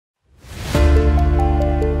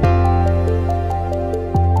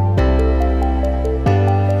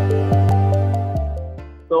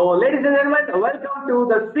to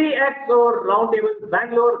the CXO Round Table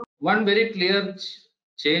Bangalore. One very clear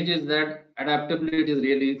change is that adaptability is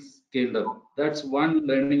really scaled up. That's one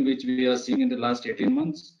learning which we are seeing in the last 18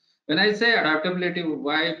 months. When I say adaptability,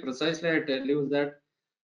 why precisely I tell you that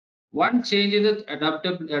one change is the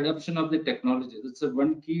adoption of the technology. It's a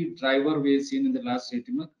one key driver we've seen in the last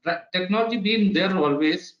 18 months. Technology been there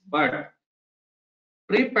always, but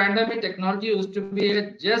pre-pandemic technology used to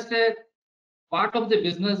be just a part of the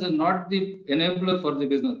business and not the enabler for the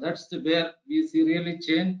business. That's where we see really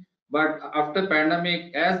change. But after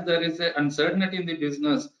pandemic, as there is a uncertainty in the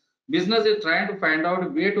business is trying to find out a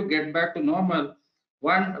way to get back to normal.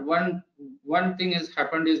 One thing has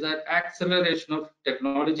happened is that acceleration of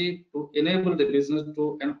technology to enable the business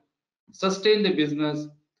to sustain the business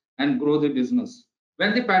and grow the business.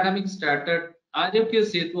 When the pandemic started, RFQ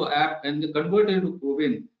Setu app and the converted to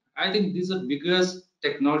COVID, I think this is the biggest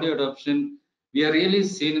technology adoption we are really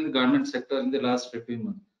seeing in the government sector in the last 15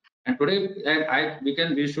 months. And today,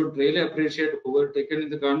 we should really appreciate whoever taken in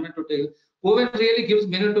the government to take. COVID really gives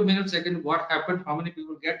minute to minute, second, what happened, how many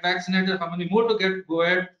people get vaccinated, how many more to go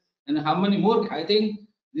ahead, and how many more. I think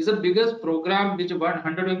this is the biggest program which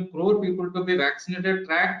 100 crore people to be vaccinated,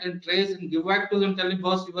 tracked and traced, and give back to them, telling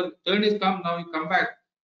boss, your turn is come, now you come back.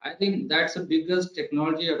 I think that's the biggest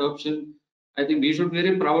technology adoption. I think we should be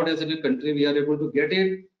very proud as in a country we are able to get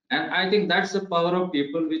it. And I think that's the power of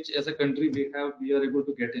people which as a country we are able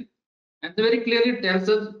to get in. And very clearly tells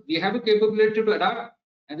us we have a capability to adapt.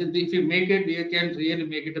 And if we make it, we can really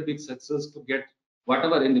make it a big success to get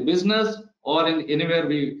whatever in the business or in anywhere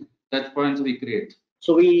touch points we create.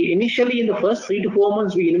 So we initially in the first 3 to 4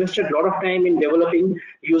 months, we invested a lot of time in developing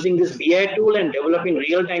using this BI tool and developing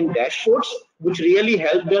real-time dashboards, which really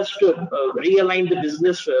helped us to realign the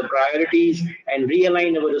business priorities and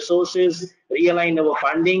realign our resources, realign our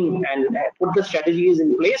funding and put the strategies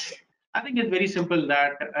in place. I think it's very simple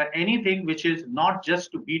that anything which is not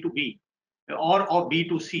just to B2B or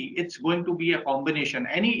B2C, it's going to be a combination.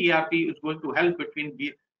 Any ERP is going to help between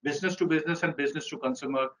business to business and business to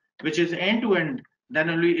consumer, which is end to end. Then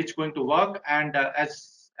only it's going to work. And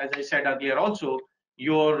as I said earlier also,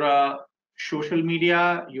 your social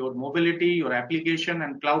media, your mobility, your application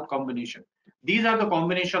and cloud combination. These are the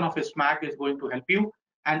combination of a SMAC is going to help you.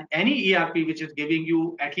 And any ERP which is giving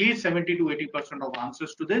you at least 70 to 80% of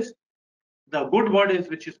answers to this, the good word is,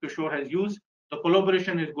 which is Kishore has used, the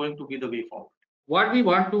collaboration is going to be the way forward. What we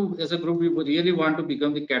want to, as a group, we really want to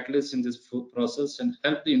become the catalyst in this process and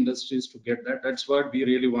help the industries to get that. That's what we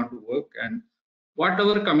really want to work. And what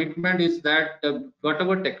our commitment is that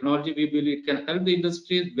whatever technology we believe can help the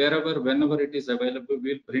industries wherever, whenever it is available,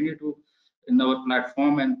 we'll bring it to in our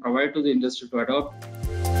platform and provide to the industry to adopt.